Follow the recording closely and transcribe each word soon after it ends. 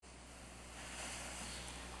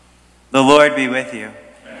The Lord be with you.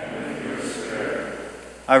 And with your spirit.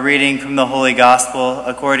 A reading from the Holy Gospel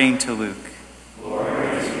according to Luke.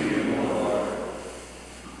 Glory to you, O Lord.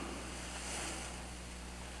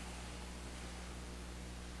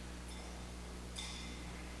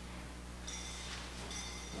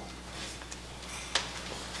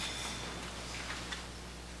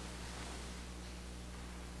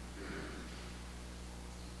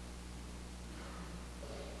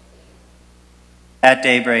 At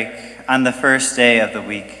daybreak, on the first day of the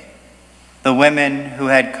week, the women who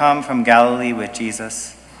had come from Galilee with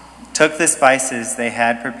Jesus took the spices they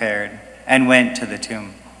had prepared and went to the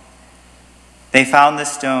tomb. They found the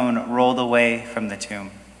stone rolled away from the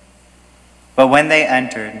tomb. But when they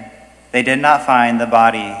entered, they did not find the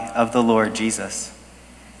body of the Lord Jesus.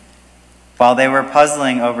 While they were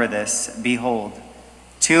puzzling over this, behold,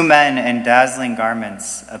 two men in dazzling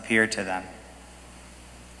garments appeared to them.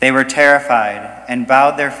 They were terrified and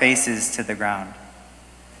bowed their faces to the ground.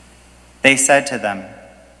 They said to them,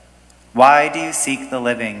 "Why do you seek the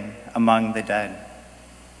living among the dead?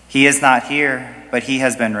 He is not here, but he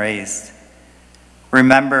has been raised.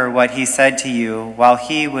 Remember what he said to you while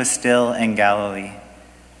he was still in Galilee,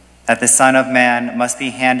 that the Son of Man must be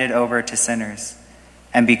handed over to sinners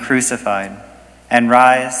and be crucified and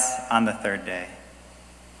rise on the third day."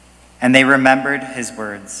 And they remembered his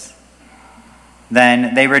words.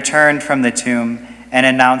 Then they returned from the tomb and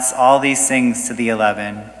announced all these things to the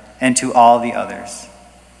 11 and to all the others.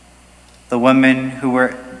 The women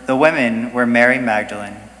were Mary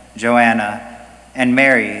Magdalene, Joanna, and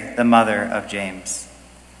Mary, the mother of James.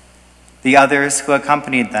 The others who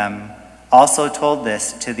accompanied them also told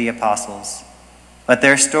this to the apostles, but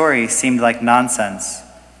their story seemed like nonsense,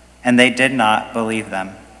 and they did not believe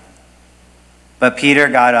them. But Peter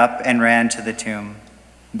got up and ran to the tomb,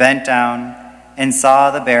 bent down, and saw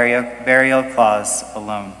the burial cloths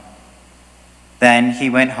alone. Then he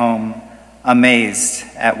went home, amazed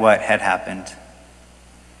at what had happened.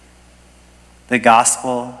 The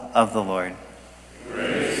Gospel of the Lord.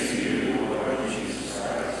 Praise to you, Lord Jesus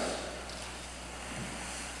Christ.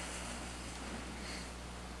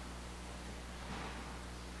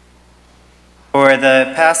 For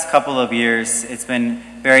the past couple of years, it's been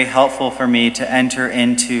very helpful for me to enter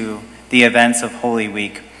into the events of Holy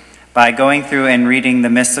Week by going through and reading the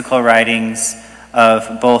mystical writings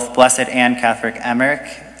of both Blessed Anne Catherick Emmerich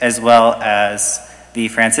as well as the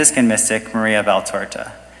Franciscan mystic Maria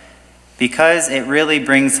Valtorta, because it really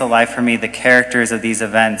brings to life for me the characters of these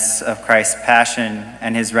events of Christ's passion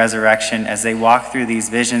and his resurrection as they walk through these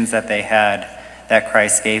visions that they had that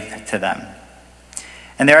Christ gave to them.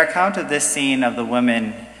 And their account of this scene of the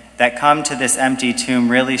women that come to this empty tomb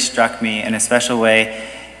really struck me in a special way,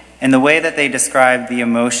 in the way that they describe the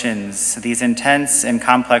emotions, these intense and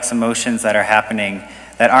complex emotions that are happening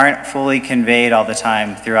that aren't fully conveyed all the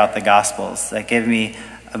time throughout the Gospels, that give me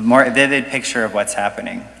a more vivid picture of what's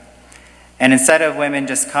happening. And instead of women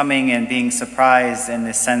just coming and being surprised in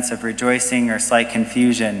this sense of rejoicing or slight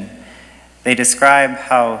confusion, they describe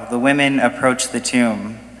how the women approach the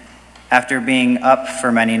tomb. After being up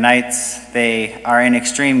for many nights, they are in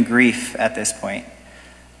extreme grief at this point,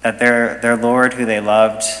 that their Lord, who they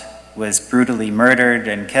loved, was brutally murdered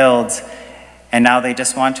and killed, and now they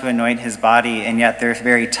just want to anoint his body, and yet they're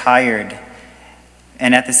very tired.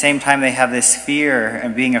 And at the same time, they have this fear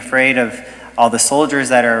and being afraid of all the soldiers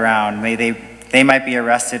that are around. They might be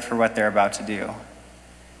arrested for what they're about to do.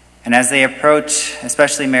 And as they approach,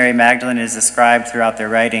 especially Mary Magdalene is described throughout their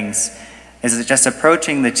writings, is just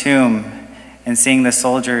approaching the tomb and seeing the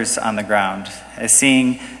soldiers on the ground, as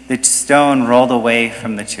seeing the stone rolled away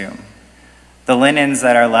from the tomb, the linens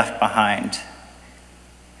that are left behind.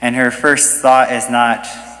 And her first thought is not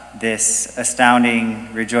this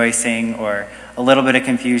astounding rejoicing or a little bit of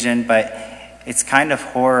confusion, but it's kind of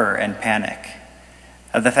horror and panic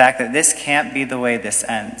of the fact that this can't be the way this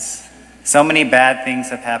ends. So many bad things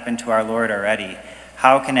have happened to our Lord already.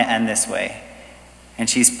 How can it end this way? And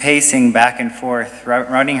she's pacing back and forth,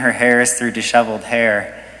 running her hairs through disheveled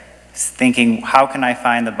hair, thinking, how can I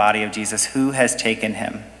find the body of Jesus? Who has taken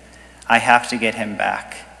him? I have to get him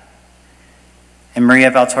back. And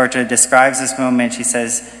Maria Valtorta describes this moment. She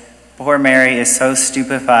says, poor Mary is so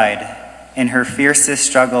stupefied in her fiercest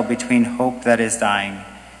struggle between hope that is dying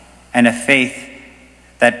and a faith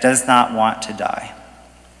that does not want to die.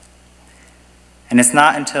 And it's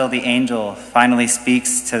not until the angel finally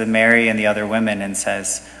speaks to Mary and the other women and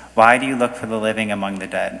says, why do you look for the living among the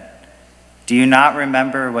dead? Do you not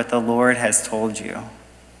remember what the Lord has told you?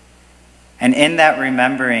 And in that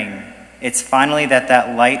remembering, it's finally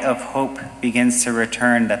that light of hope begins to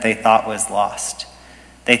return that they thought was lost.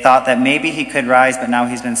 They thought that maybe he could rise, but now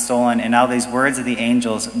he's been stolen, and now these words of the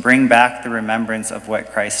angels bring back the remembrance of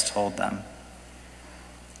what Christ told them.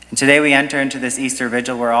 And today we enter into this Easter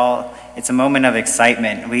vigil where it's a moment of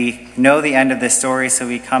excitement. We know the end of this story, so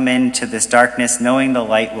we come into this darkness knowing the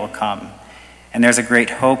light will come. And there's a great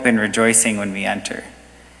hope and rejoicing when we enter.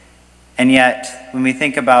 And yet, when we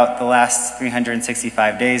think about the last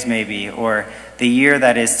 365 days maybe, or the year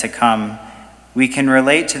that is to come, we can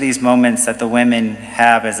relate to these moments that the women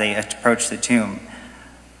have as they approach the tomb,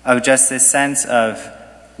 of just this sense of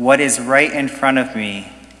what is right in front of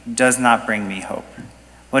me does not bring me hope.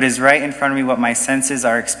 What is right in front of me, what my senses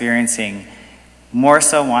are experiencing, more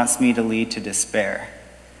so wants me to lead to despair.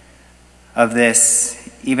 Of this,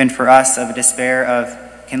 even for us, of despair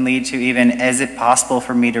can lead to even, is it possible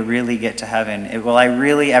for me to really get to heaven? Will I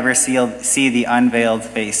really ever see the unveiled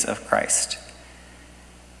face of Christ?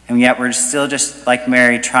 And yet we're still just like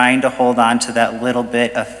Mary, trying to hold on to that little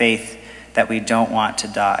bit of faith that we don't want to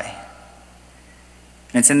die.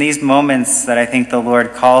 And it's in these moments that I think the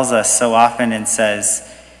Lord calls us so often and says,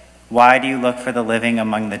 why do you look for the living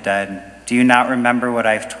among the dead? Do you not remember what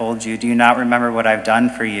I've told you? Do you not remember what I've done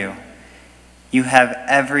for you? You have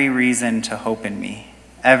every reason to hope in me.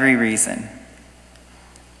 Every reason.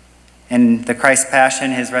 And the Christ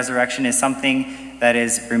Passion, his resurrection, is something that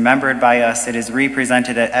is remembered by us. It is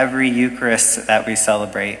represented at every Eucharist that we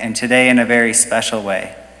celebrate, and today in a very special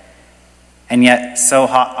way. And yet, so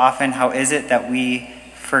often, how is it that we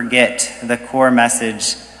forget the core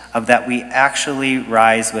message of that we actually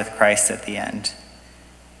rise with Christ at the end,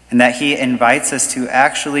 and that he invites us to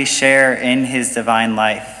actually share in his divine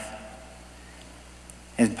life?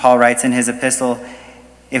 As Paul writes in his epistle,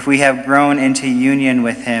 if we have grown into union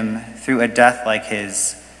with him through a death like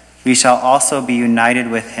his, we shall also be united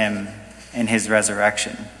with him in his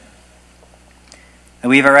resurrection. And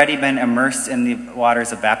we've already been immersed in the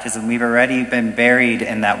waters of baptism. We've already been buried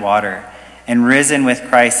in that water and risen with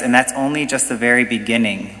Christ, and that's only just the very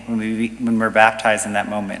beginning when we're baptized in that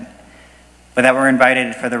moment. But that we're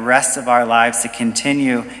invited for the rest of our lives to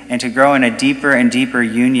continue and to grow in a deeper and deeper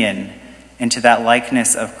union into that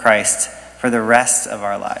likeness of Christ for the rest of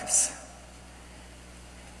our lives.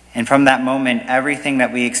 And from that moment, everything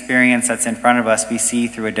that we experience that's in front of us, we see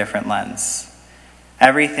through a different lens.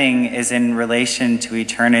 Everything is in relation to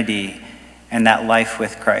eternity and that life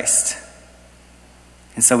with Christ.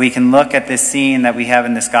 And so we can look at this scene that we have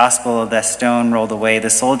in this gospel of that stone rolled away, the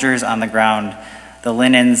soldiers on the ground, the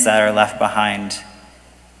linens that are left behind.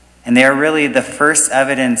 And they are really the first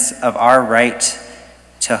evidence of our right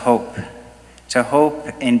to hope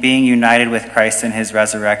in being united with Christ in his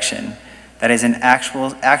resurrection. That is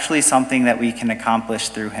actually something that we can accomplish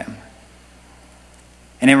through him.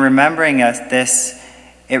 And in remembering this,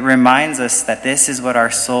 it reminds us that this is what our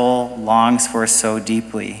soul longs for so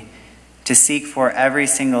deeply, to seek for every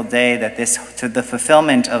single day, to the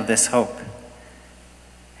fulfillment of this hope.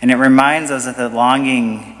 And it reminds us of the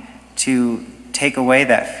longing to take away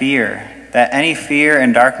that fear, that any fear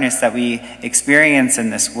and darkness that we experience in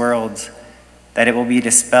this world, that it will be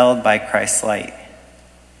dispelled by Christ's light.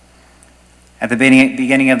 At the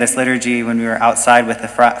beginning of this liturgy, when we were outside with the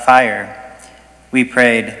fire, we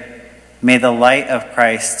prayed, "May the light of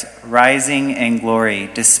Christ, rising in glory,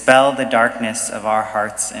 dispel the darkness of our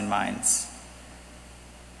hearts and minds."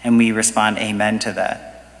 And we respond, amen to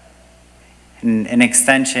that. In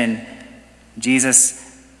extension, Jesus,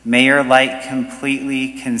 may your light completely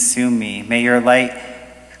consume me. May your light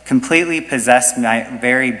completely possess my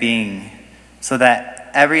very being, so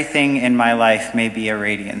that everything in my life may be a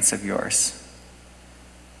radiance of yours.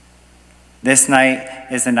 This night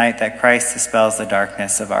is the night that Christ dispels the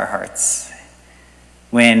darkness of our hearts.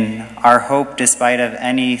 When our hope, despite of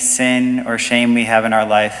any sin or shame we have in our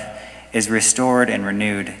life, is restored and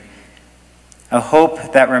renewed. A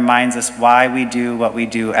hope that reminds us why we do what we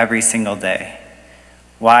do every single day.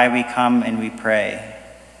 Why we come and we pray.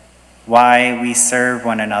 Why we serve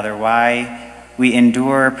one another. Why we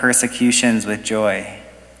endure persecutions with joy.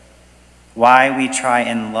 Why we try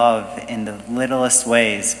and love in the littlest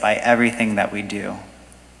ways by everything that we do.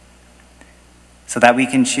 So that we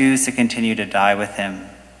can choose to continue to die with him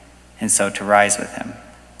and so to rise with him.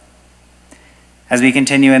 As we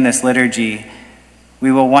continue in this liturgy,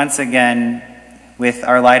 we will once again, with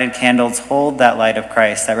our lighted candles, hold that light of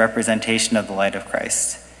Christ, that representation of the light of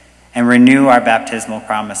Christ, and renew our baptismal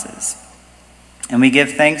promises. And we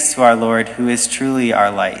give thanks to our Lord, who is truly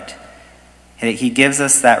our light. He gives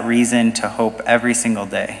us that reason to hope every single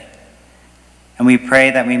day. And we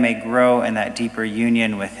pray that we may grow in that deeper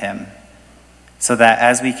union with him, so that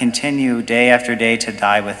as we continue day after day to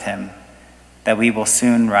die with him, that we will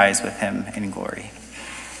soon rise with him in glory.